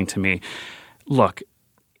compelling to me. Look,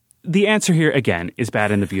 the answer here, again, is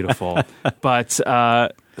Bad and the Beautiful, but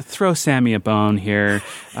throw Sammy a bone here.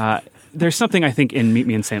 There's something, I think, in Meet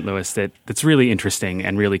Me in St. Louis that's really interesting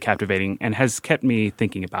and really captivating and has kept me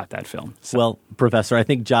thinking about that film. So. Well, Professor, I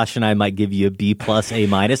think Josh and I might give you a B+,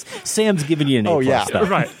 A-. Sam's giving you an A+. Yeah. Stuff.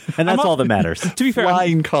 Right. And that's all that matters. To be fair,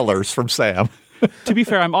 Flying colors from Sam. To be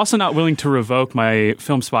fair, I'm also not willing to revoke my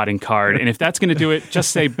film spotting card. And if that's going to do it,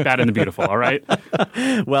 just say Bad and the Beautiful, all right?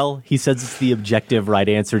 Well, he says it's the objective right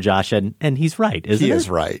answer, Josh, and he's right, isn't He it? is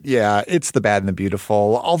right. Yeah, it's The Bad and the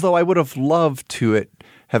Beautiful. Although I would have loved to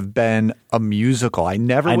have been a musical. I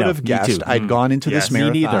never would have guessed I'd gone into this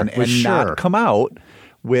marathon and not come out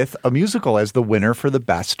with a musical as the winner for the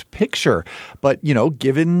Best Picture. But,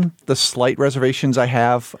 given the slight reservations I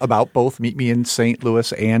have about both Meet Me in St.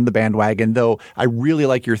 Louis and The Bandwagon, though I really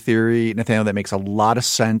like your theory, Nathaniel, that makes a lot of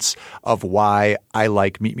sense of why I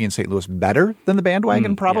like Meet Me in St. Louis better than The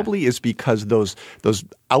Bandwagon is because those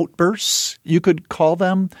outbursts, you could call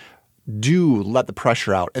them, do let the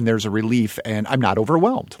pressure out, and there's a relief, and I'm not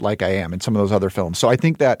overwhelmed like I am in some of those other films. So I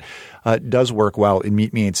think that does work well in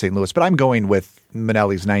Meet Me in St. Louis. But I'm going with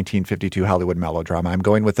Minnelli's 1952 Hollywood melodrama. I'm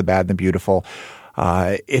going with The Bad and the Beautiful.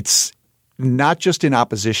 It's not just in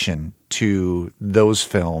opposition to those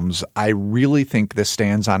films. I really think this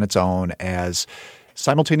stands on its own as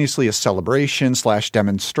simultaneously a celebration /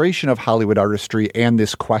 demonstration of Hollywood artistry and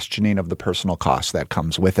this questioning of the personal cost that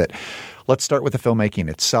comes with it. Let's start with the filmmaking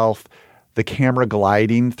itself. The camera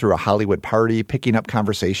gliding through a Hollywood party, picking up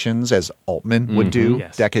conversations as Altman would do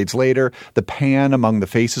decades later. The pan among the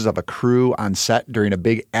faces of a crew on set during a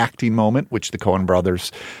big acting moment, which the Coen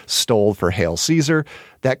brothers stole for Hail Caesar.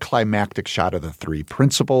 That climactic shot of the three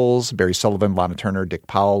principals, Barry Sullivan, Lana Turner, Dick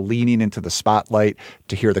Powell, leaning into the spotlight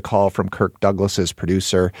to hear the call from Kirk Douglas's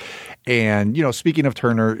producer. And, speaking of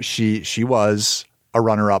Turner, she was a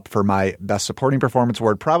runner-up for my Best Supporting Performance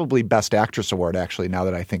Award, probably Best Actress Award, actually, now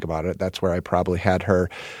that I think about it. That's where I probably had her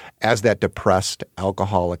as that depressed,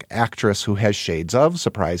 alcoholic actress who has shades of,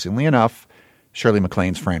 surprisingly enough, Shirley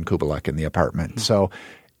MacLaine's Fran Kubelik in The Apartment. So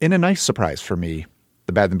in a nice surprise for me,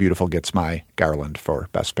 The Bad and the Beautiful gets my Garland for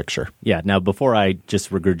Best Picture. Yeah. Now, before I just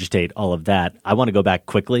regurgitate all of that, I want to go back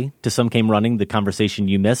quickly to Some Came Running, the conversation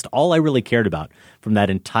you missed. All I really cared about from that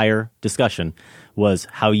entire discussion was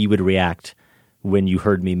how you would react when you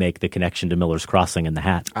heard me make the connection to Miller's Crossing and The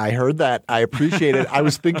Hat. I heard that. I appreciate it. I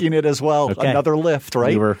was thinking it as well. Okay. Another lift,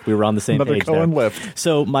 right? We were on the same Another page Coen there. lift.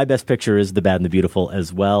 So my Best Picture is The Bad and the Beautiful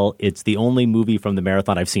as well. It's the only movie from the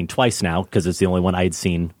marathon I've seen twice now because it's the only one I'd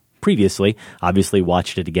seen previously. Obviously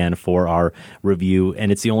watched it again for our review,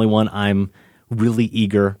 and it's the only one I'm really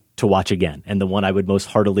eager to watch again, and the one I would most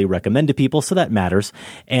heartily recommend to people, so that matters.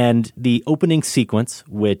 And the opening sequence,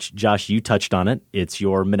 which, Josh, you touched on it. It's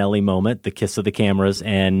your Minnelli moment, the kiss of the cameras,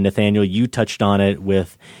 and Nathaniel, you touched on it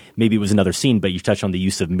with, maybe it was another scene, but you touched on the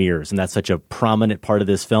use of mirrors, and that's such a prominent part of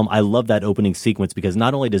this film. I love that opening sequence because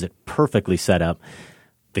not only does it perfectly set up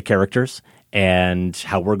the characters and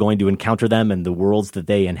how we're going to encounter them and the worlds that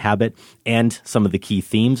they inhabit and some of the key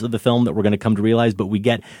themes of the film that we're going to come to realize. But we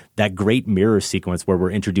get that great mirror sequence where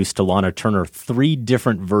we're introduced to Lana Turner. 3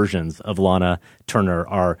 different versions of Lana Turner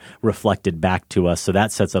are reflected back to us. So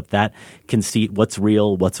that sets up that conceit, what's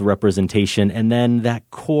real, what's a representation, and then that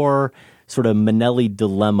core sort of Minnelli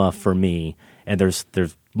dilemma for me, and there's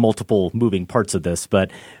multiple moving parts of this, but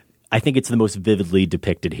I think it's the most vividly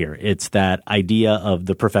depicted here. It's that idea of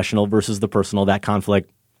the professional versus the personal, that conflict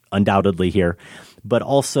undoubtedly here, but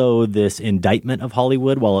also this indictment of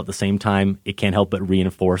Hollywood, while at the same time it can't help but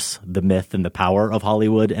reinforce the myth and the power of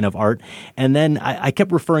Hollywood and of art. And then I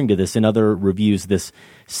kept referring to this in other reviews, this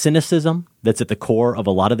cynicism that's at the core of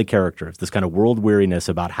a lot of the characters, this kind of world weariness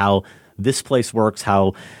about how this place works,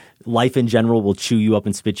 how life in general will chew you up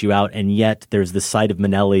and spit you out. And yet there's this side of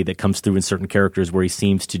Minnelli that comes through in certain characters where he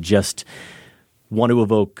seems to just want to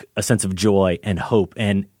evoke a sense of joy and hope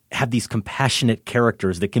and have these compassionate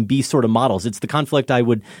characters that can be sort of models. It's the conflict I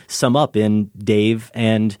would sum up in Dave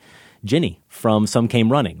and Ginny from Some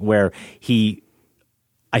Came Running, where he,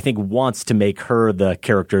 I think, wants to make her the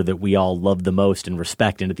character that we all love the most and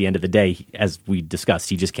respect. And at the end of the day, as we discussed,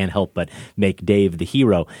 he just can't help but make Dave the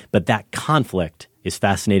hero. But that conflict is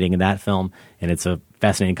fascinating in that film, and it's a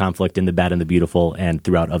fascinating conflict in The Bad and the Beautiful and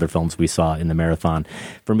throughout other films we saw in the marathon.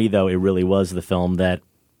 For me, though, it really was the film that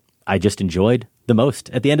I just enjoyed the most.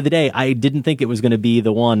 At the end of the day, I didn't think it was going to be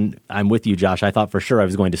the one. I'm with you, Josh. I thought for sure I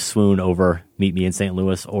was going to swoon over Meet Me in St.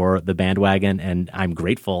 Louis or The Bandwagon, and I'm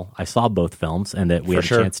grateful I saw both films and that we had a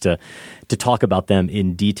chance to talk about them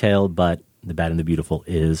in detail, but The Bad and the Beautiful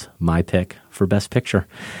is my pick for Best Picture.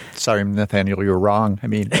 Sorry, Nathaniel, you're wrong. I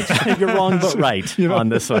mean, you're wrong, but right on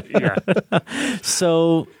this one. Yeah.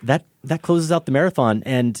 So that closes out the marathon,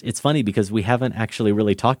 and it's funny because we haven't actually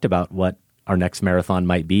really talked about what our next marathon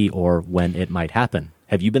might be or when it might happen.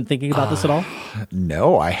 Have you been thinking about this at all?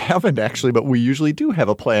 No, I haven't actually, but we usually do have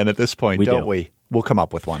a plan at this point, don't we? We'll come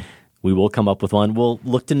up with one. We will come up with one. We'll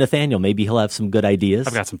look to Nathaniel. Maybe he'll have some good ideas.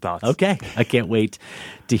 I've got some thoughts. Okay. I can't wait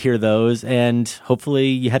to hear those. And hopefully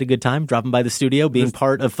you had a good time dropping by the studio, being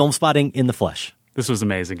part of Film Spotting in the flesh. This was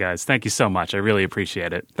amazing, guys. Thank you so much. I really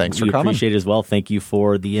appreciate it. Thanks for coming. We appreciate it as well. Thank you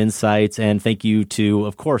for the insights. And thank you to,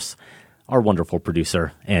 of course, our wonderful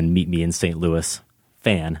producer and Meet Me in St. Louis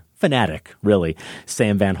fanatic, really,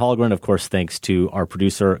 Sam Van Halgren. Of course, thanks to our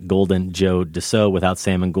producer, Golden Joe Dassault. Without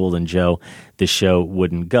Sam and Golden Joe, this show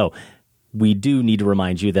wouldn't go. We do need to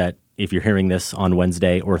remind you that if you're hearing this on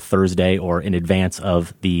Wednesday or Thursday or in advance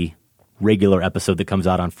of the regular episode that comes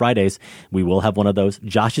out on Fridays, we will have one of those.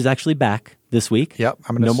 Josh is actually back this week. Yep.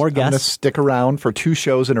 No more guests. I'm going to stick around for 2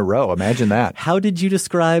 shows in a row. Imagine that. How did you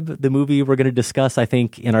describe the movie we're going to discuss? I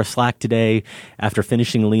think in our Slack today, after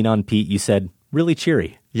finishing Lean on Pete, you said really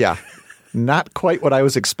cheery. Yeah. Not quite what I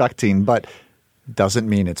was expecting, but doesn't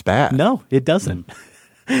mean it's bad. No, it doesn't.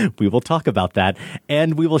 We will talk about that,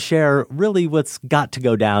 and we will share really what's got to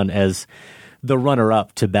go down as the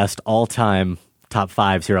runner-up to best all-time top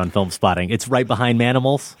 5s here on Film Spotting. It's right behind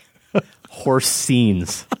Manimals. Horse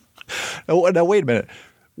Scenes. Now, wait a minute.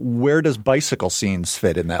 Where does Bicycle Scenes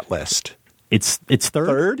fit in that list? It's third.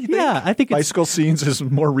 Third? You think? Yeah, I think Bicycle Scenes is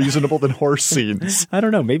more reasonable than Horse Scenes. I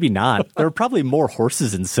don't know. Maybe not. There are probably more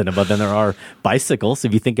horses in cinema than there are bicycles.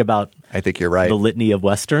 If you think about, I think you're right, the litany of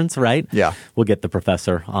Westerns, right? Yeah. We'll get the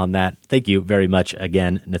professor on that. Thank you very much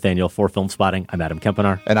again, Nathaniel, for Film Spotting. I'm Adam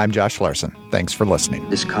Kempenaar. And I'm Josh Larson. Thanks for listening.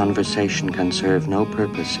 This conversation can serve no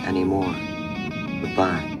purpose anymore.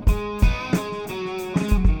 Goodbye.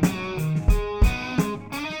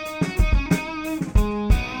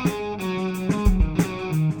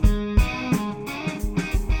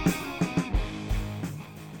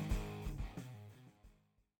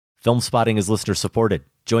 Film Spotting is listener supported.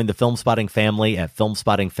 Join the Film Spotting family at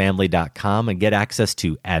filmspottingfamily.com and get access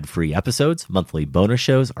to ad-free episodes, monthly bonus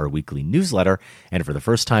shows, our weekly newsletter, and for the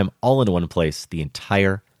first time, all in one place, the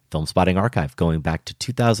entire Film Spotting archive going back to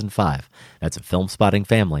 2005. That's at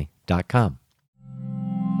filmspottingfamily.com.